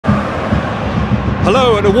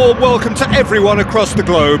Hello and a warm welcome to everyone across the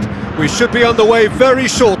globe. We should be on the way very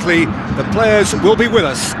shortly. The players will be with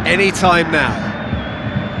us any time now.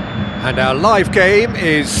 And our live game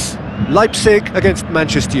is Leipzig against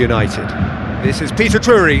Manchester United. This is Peter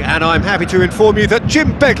Drury, and I'm happy to inform you that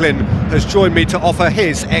Jim Beglin has joined me to offer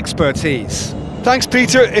his expertise. Thanks,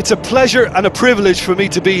 Peter. It's a pleasure and a privilege for me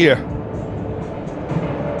to be here.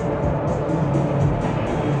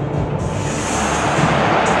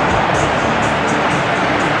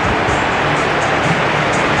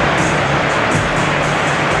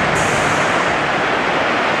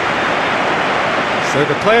 So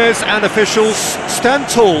the players and officials stand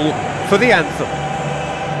tall for the anthem.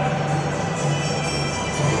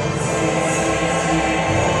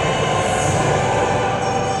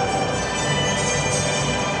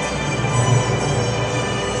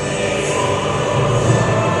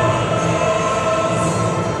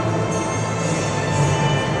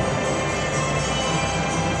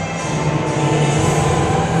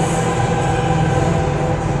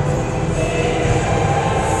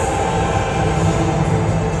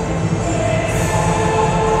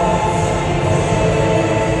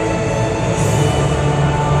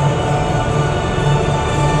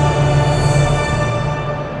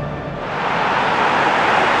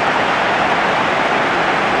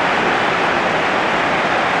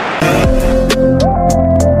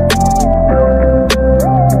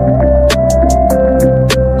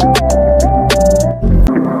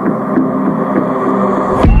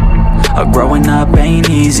 Growing up ain't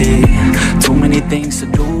easy, too many things to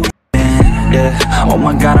do, yeah. Oh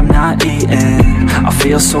my God, I'm not eating, I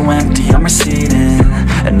feel so empty, I'm receding,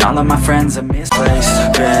 and all of my friends are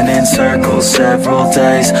misplaced. Been in circles several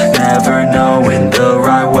days, never knowing the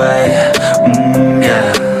right way,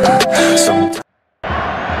 yeah.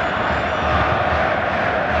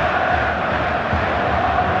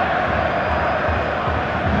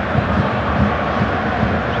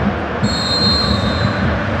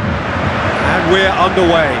 We're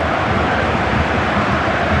underway.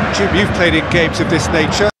 Jim, you've played in games of this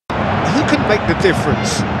nature. Who can make the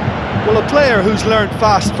difference? Well, a player who's learned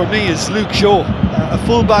fast for me is Luke Shaw, a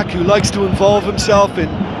fullback who likes to involve himself in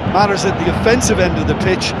matters at the offensive end of the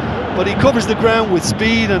pitch, but he covers the ground with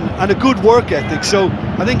speed and a good work ethic, so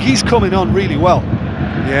I think he's coming on really well.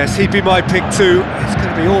 Yes, he'd be my pick too. It's going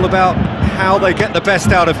to be all about how they get the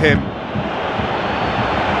best out of him.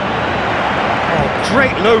 Oh,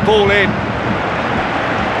 great low ball in.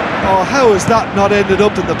 Oh, how has that not ended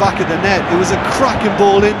up in the back of the net? It was a cracking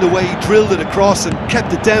ball in, the way he drilled it across and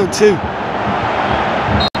kept it down too.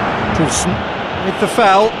 Poulsen with the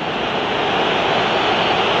foul.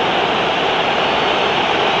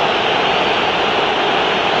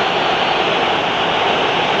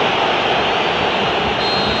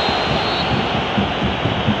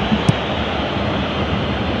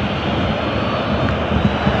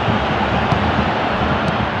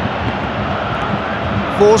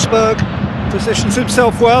 Forsberg positions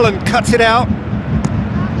himself well and cuts it out.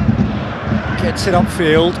 Gets it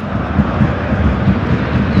upfield.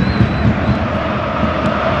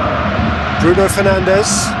 Bruno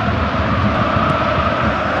Fernandes.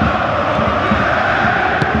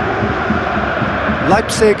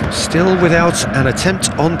 Leipzig still without an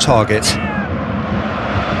attempt on target.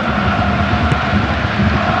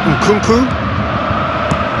 Nkunku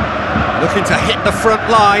looking to hit the front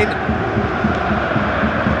line.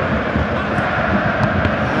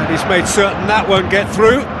 He's made certain that won't get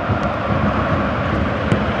through.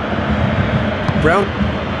 Brown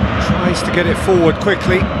tries to get it forward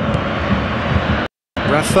quickly.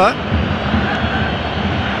 Rafa.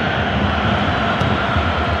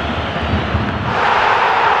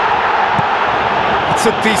 It's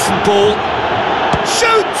a decent ball.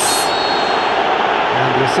 Shoots!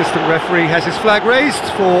 And the assistant referee has his flag raised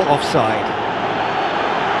for offside.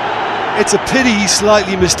 It's a pity he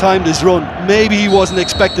slightly mistimed his run. Maybe he wasn't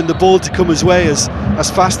expecting the ball to come his way as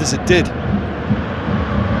fast as it did.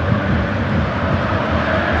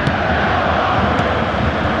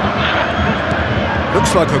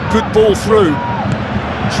 Looks like a good ball through.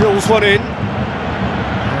 Drills one in.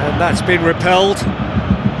 And that's been repelled.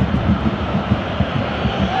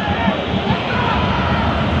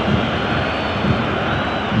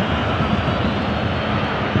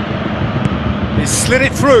 He slid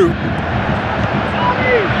it through.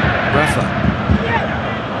 Rafa.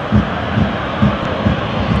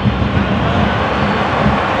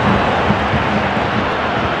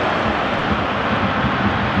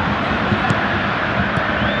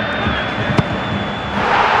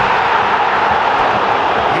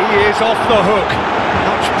 He is off the hook.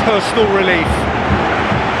 Much personal relief.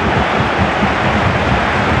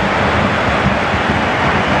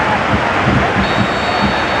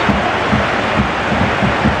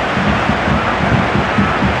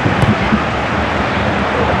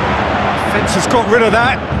 Clearance has got rid of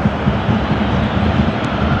that.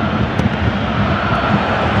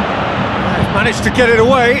 They've managed to get it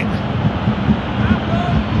away.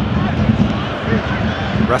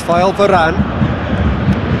 Rafael Varane.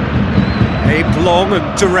 Aimed long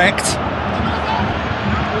and direct.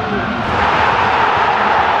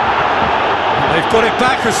 And they've got it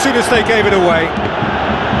back as soon as they gave it away.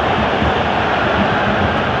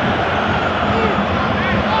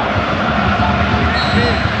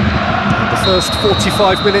 First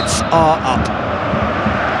 45 minutes are up.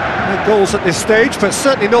 No goals at this stage, but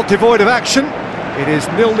certainly not devoid of action. It is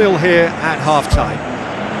 0-0 here at half-time.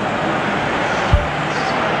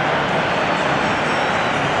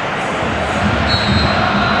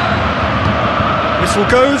 Whistle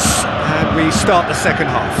goes, and we start the second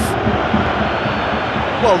half.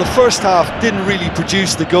 Well, the first half didn't really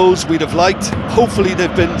produce the goals we'd have liked. Hopefully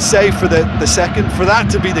they've been saved for the second. For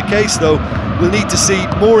that to be the case, though, we'll need to see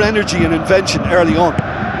more energy and invention early on.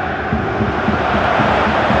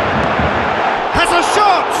 Has a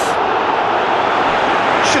shot!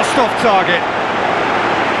 Just off target.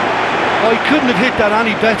 Oh, he couldn't have hit that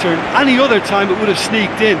any better. Any other time it would have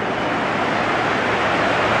sneaked in.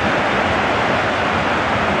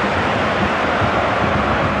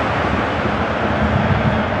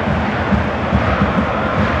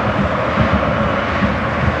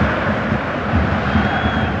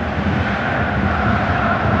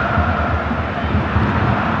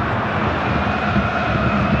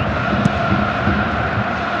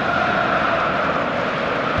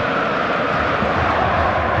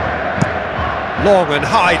 Long and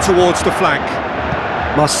high towards the flank.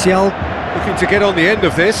 Martial looking to get on the end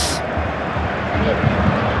of this.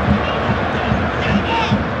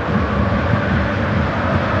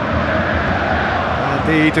 And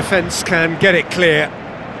the defence can get it clear.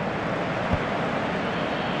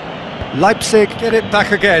 Leipzig get it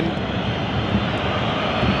back again.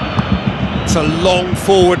 It's a long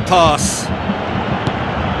forward pass.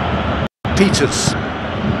 Peters.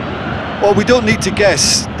 Well, we don't need to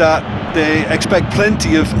guess that they expect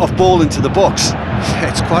plenty of ball into the box.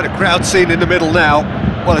 It's quite a crowd scene in the middle now.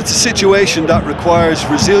 Well, it's a situation that requires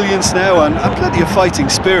resilience now and plenty of fighting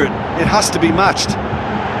spirit. It has to be matched.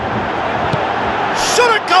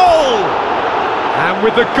 Shot at goal! And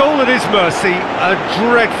with the goal at his mercy, a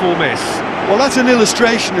dreadful miss. Well, that's an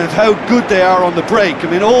illustration of how good they are on the break.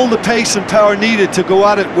 I mean, all the pace and power needed to go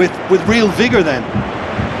at it with real vigour then.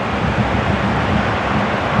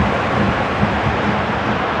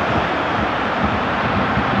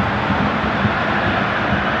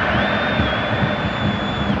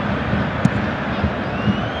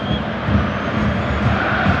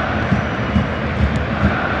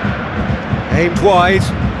 Aimed wide,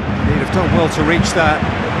 he'd have done well to reach that.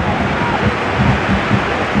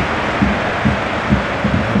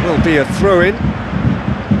 There will be a throw-in.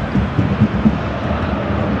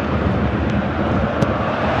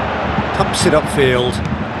 Pumps it upfield.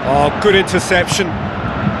 Oh, good interception.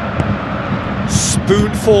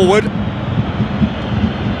 Spoon forward.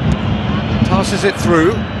 Passes it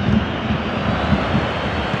through.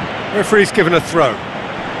 Referee's given a throw.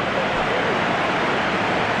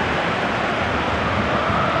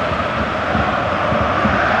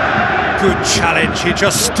 Good challenge, he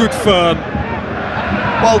just stood firm.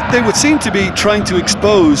 Well, they would seem to be trying to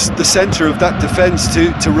expose the centre of that defence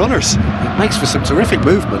to runners. It makes for some terrific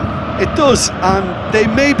movement. It does, and they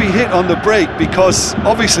may be hit on the break because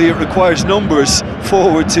obviously it requires numbers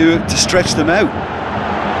forward to stretch them out.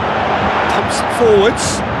 Pumps it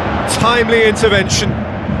forwards, timely intervention.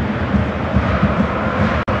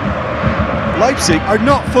 Leipzig are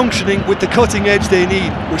not functioning with the cutting edge they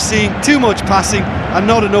need. We're seeing too much passing and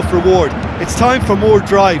not enough reward. It's time for more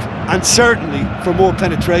drive and certainly for more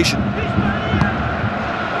penetration.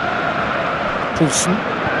 Poulsen.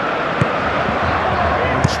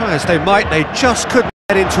 Try as they might, they just couldn't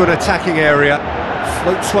get into an attacking area.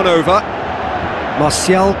 Floats one over.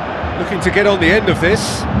 Martial looking to get on the end of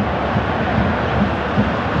this.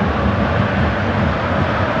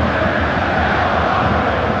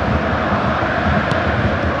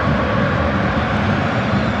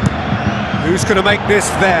 Who's going to make this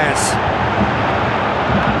theirs?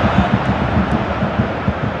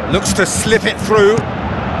 Looks to slip it through.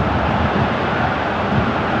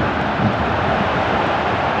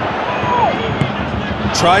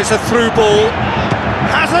 Tries a through ball.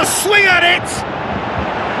 Has a swing at it!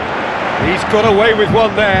 He's got away with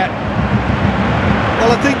one there.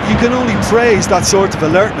 Well, I think you can only praise that sort of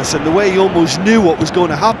alertness and the way he almost knew what was going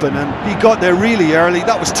to happen, and he got there really early.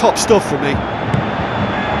 That was top stuff for me.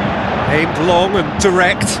 Aimed long and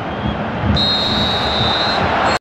direct.